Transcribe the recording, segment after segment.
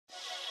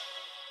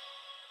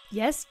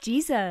Yes,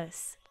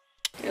 Jesus.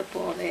 Good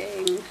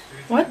morning.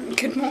 What?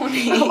 Good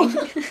morning. Oh.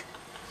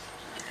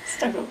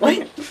 Stop it.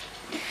 What?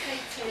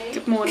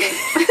 Good morning.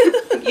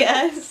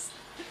 Yes.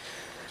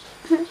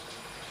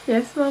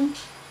 Yes, Mum.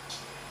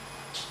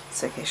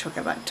 It's okay, she'll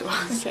get back to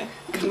us. Okay.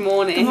 Good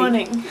morning. Good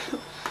morning.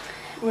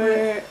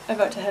 We're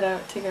about to head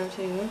out to go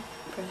to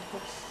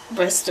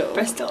Bristol.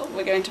 Bristol.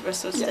 We're going to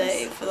Bristol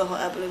today Yes. for the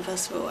Hot Air Balloon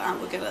Festival, and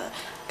we're gonna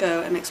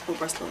go and explore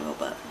Bristol a little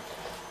bit.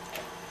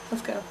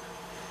 Let's go.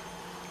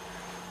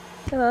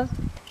 Hello.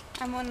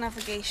 I'm on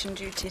navigation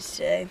duty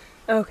today,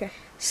 Okay.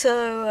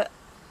 so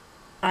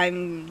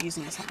I'm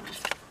using the sat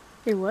nav.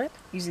 You're what?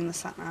 Using the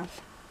sat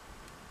nav.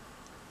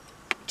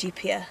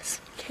 GPS.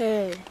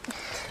 Okay.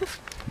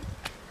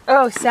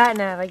 Oh, sat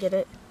nav, I get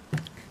it.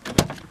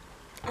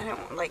 I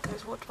don't like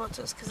those water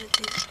bottles because they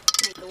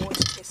make the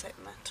water taste like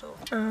metal.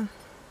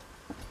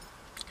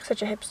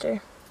 Such a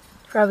hipster.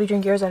 Probably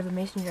drink yours out of a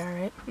mason jar,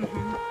 right?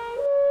 Mm-hmm.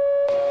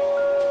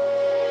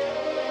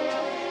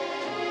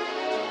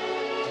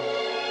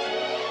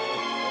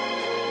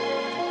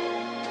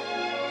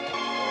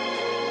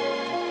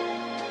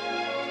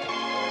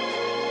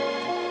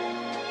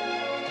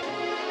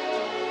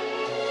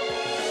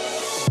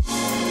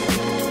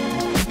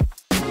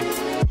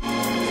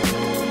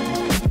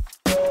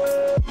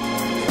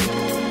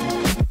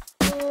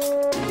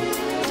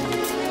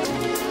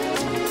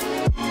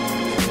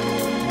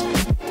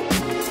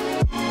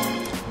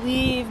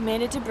 We've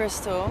made it to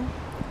Bristol,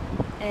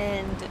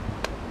 and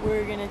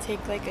we're gonna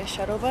take like a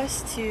shuttle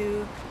bus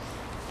to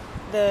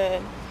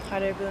the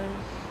hot air balloon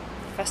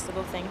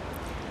festival thing.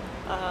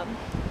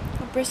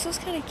 Bristol's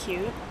kind of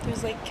cute.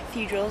 There's like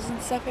cathedrals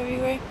and stuff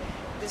everywhere.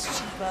 It's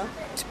cheaper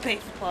to pay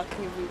for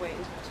parking if we wait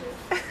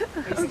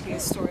to basically a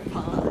story of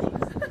our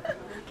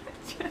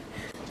lives.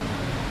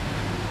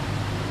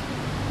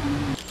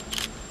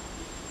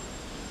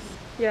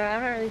 Yeah,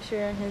 I'm not really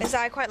sure on his.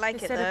 I quite like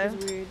his it setup though.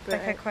 is weird, but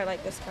Like I quite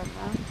like this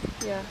camera.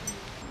 yeah.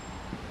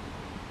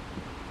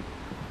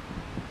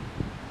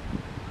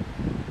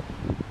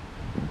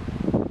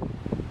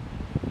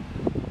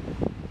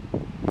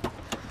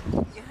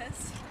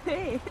 Yes.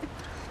 Hey.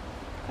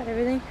 Got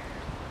everything.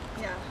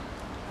 Yeah.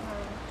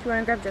 Do you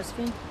want to grab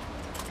Josephine?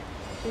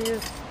 She's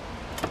just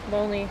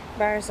lonely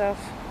by herself.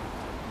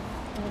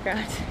 Oh my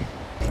god.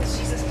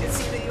 Jesus could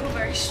see that you were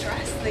very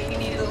stressed, that you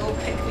needed a little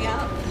pick me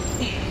up.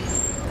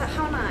 But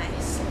how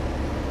nice.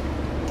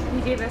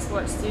 He gave us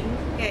what, student?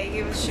 Yeah, he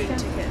gave us student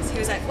tickets. He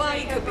was like, well,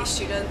 you could be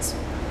students.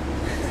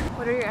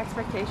 What are your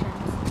expectations?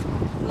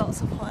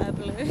 Lots of hot air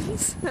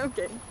balloons.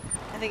 Okay.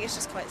 I think it's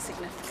just quite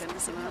significant,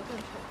 isn't it?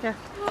 Yeah.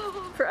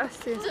 For us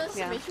too.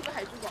 Yeah.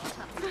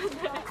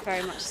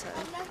 Very much so.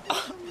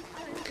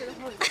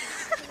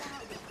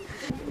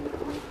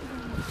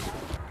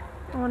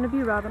 I want to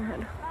be Robin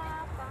Hood.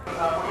 We're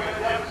going to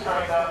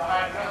demonstrate that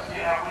accuracy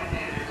how we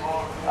did it, or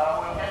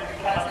we'll get the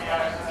canopy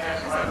out to the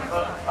escalator.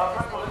 But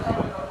first of all, let's have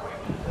a quick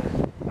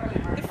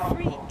actually very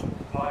comfortable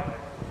flight.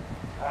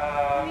 I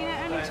mean, it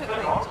only took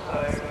like 2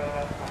 hours.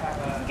 I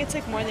think it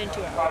took more than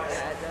 2 hours.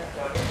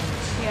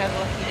 You have a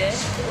lucky day.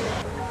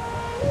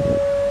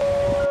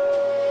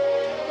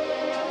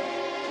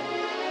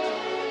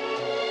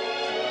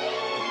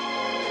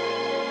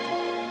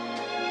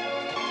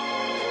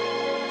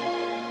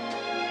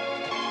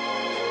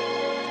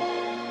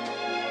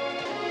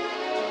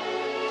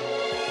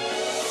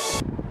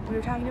 We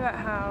were talking about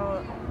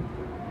how,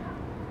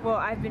 well,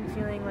 I've been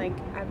feeling like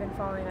I've been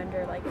falling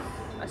under like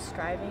a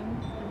striving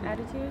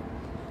attitude,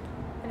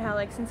 and how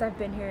like since I've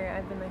been here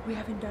I've been like, we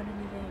haven't done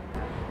anything.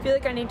 I feel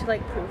like I need to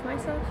like prove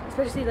myself,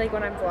 especially like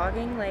when I'm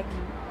vlogging. Like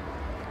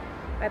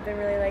I've been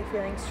really like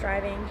feeling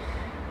striving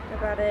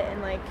about it,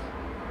 and like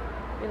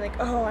being like,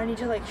 oh, I need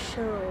to like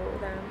show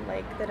them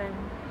like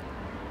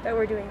that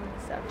we're doing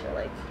stuff, or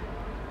like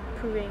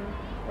proving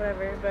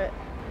whatever. But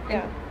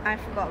yeah, And I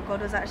forgot,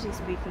 God was actually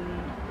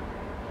speaking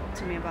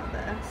to me about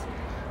this.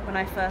 When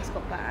I first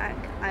got back,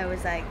 I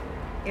was like,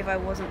 if I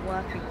wasn't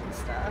working and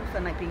stuff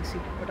and like being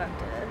super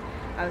productive,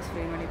 I was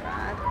feeling really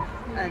bad.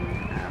 And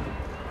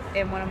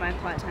in one of my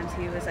quiet times,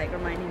 he was like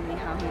reminding me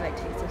how he like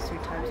takes us through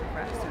times of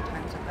rest and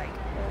times of like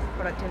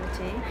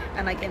productivity,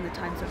 and like in the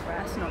times of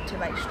rest, not to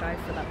like strive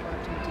for that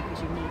productivity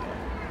because you need it.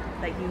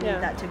 Like you need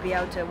that to be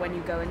able to, when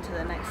you go into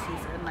the next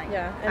season, like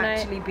and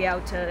actually be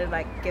able to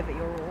like give it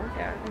your all.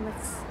 yeah, and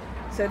that's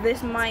So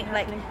this might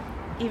like, happening.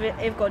 even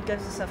if God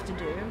gives us stuff to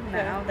do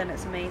now, then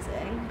it's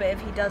amazing. But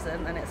if He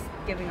doesn't, then it's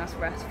giving us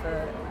rest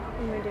for.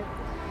 we do.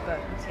 But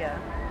yeah.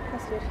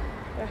 That's good.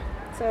 Yeah.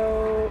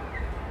 So,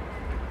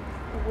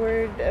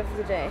 word of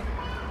the day.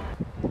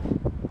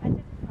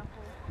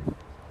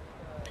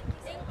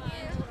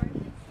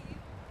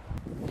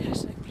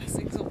 Hashtag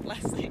blessings or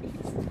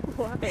blessings.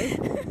 Why?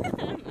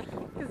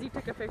 Because you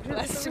took a picture.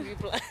 Blessed to be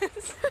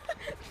blessed.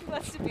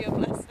 Blessed to be a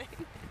blessing.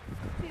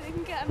 See, they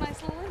can get a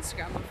nice little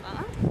Instagram of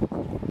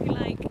that. Be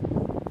like,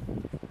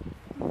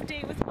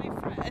 date with my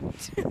friend.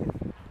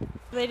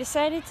 They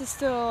decided to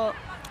still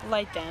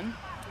light them,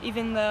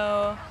 even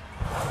though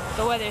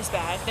the weather's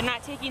bad. They're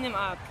not taking them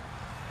up,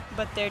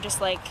 but they're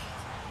just like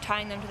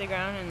tying them to the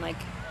ground and like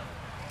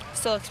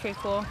Still looks pretty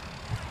cool.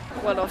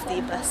 One of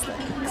the best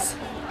looks,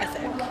 I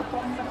think,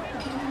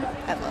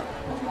 ever.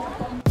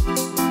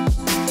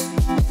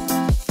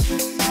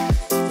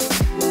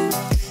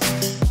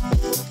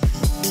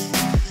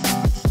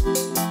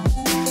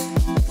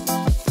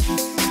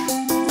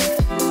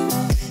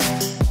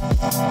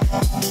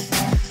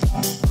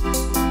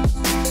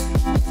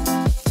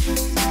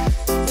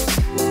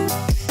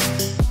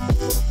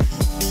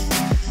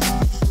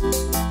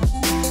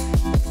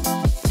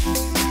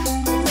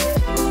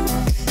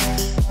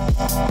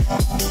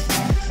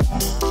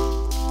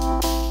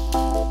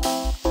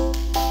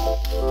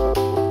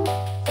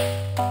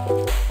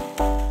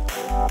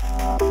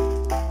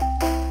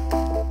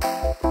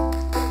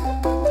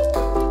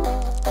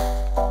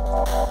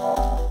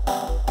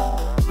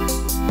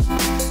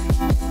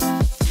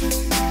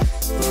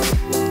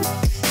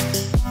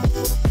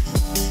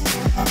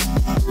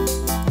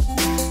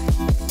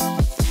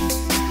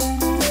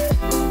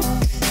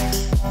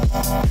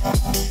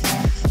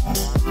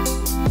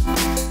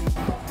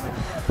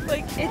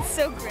 It's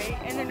so great,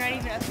 and they're not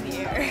even up in the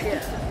air.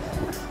 Yeah.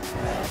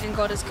 And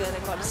God is good,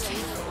 and God is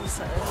faithful,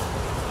 so.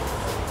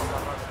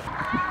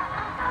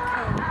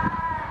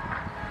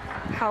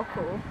 How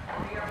cool.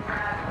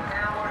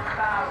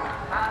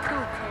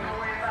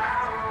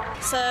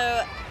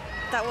 So,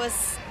 that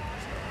was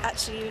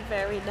actually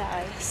very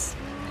nice.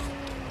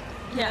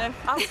 Yeah,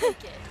 I'll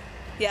take it.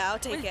 Yeah, I'll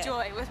take With it.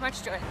 joy, with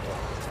much joy.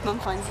 Mum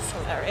finds this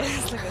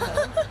hilarious. Look at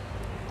her.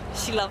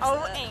 She loves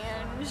it.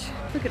 Ange.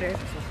 Look at her.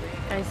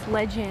 Nice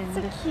legend.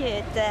 So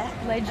cute.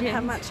 Legend. And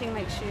her matching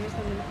like shoes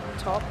and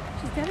top.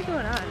 She's got it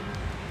going on.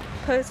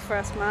 Pose for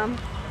us, Mum.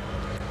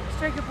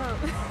 Strike a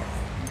pose.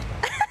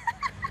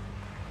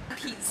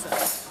 Pizza.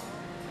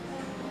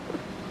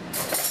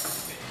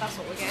 That's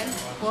what we're getting.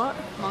 What?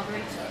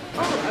 Margarita.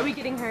 Oh, are we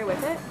getting her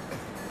with it?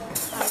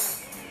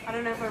 I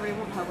don't know if I really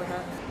want her with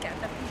it. Get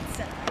the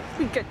pizza.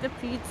 Get the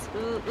pizza.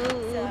 So,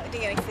 I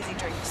didn't get any fizzy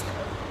drinks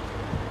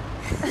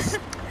though.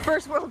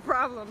 First world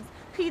problems.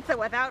 Pizza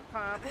without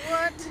pop.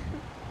 What?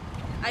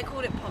 I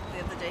called it pop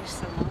the other day to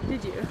someone.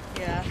 Did you?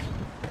 Yeah.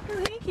 Oh,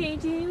 hey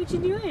Katie, what you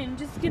doing?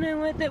 Just gonna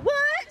let the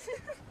what?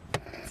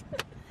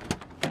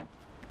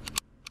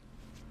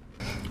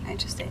 I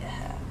just ate a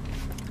hair.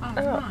 Oh,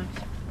 Oh. nice.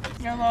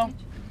 Yellow.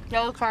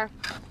 Yellow car.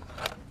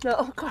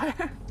 Yellow car.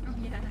 Oh,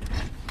 yeah.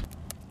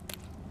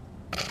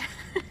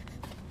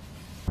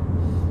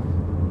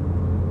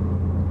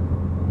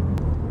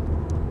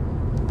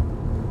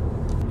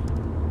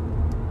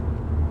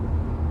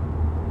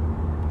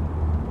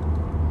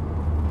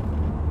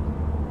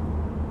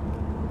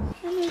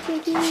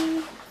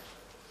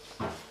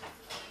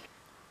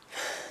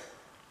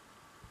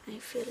 I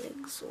feel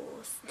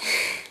exhausted.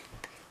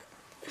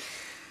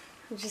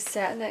 We just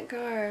sat in that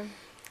car.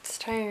 It's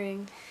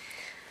tiring.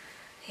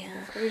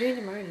 Yeah. What are we doing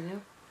tomorrow, do you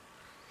know?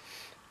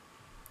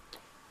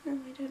 No,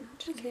 I don't.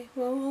 Okay,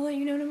 well, we'll let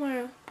you know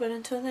tomorrow. But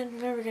until then,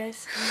 remember,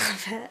 guys,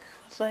 love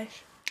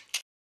life.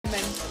 Do you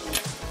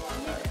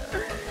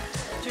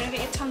want to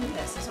get your tongue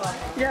pierced as well?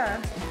 Yeah.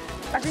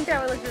 I think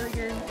that would look really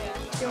good.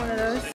 Get one of those.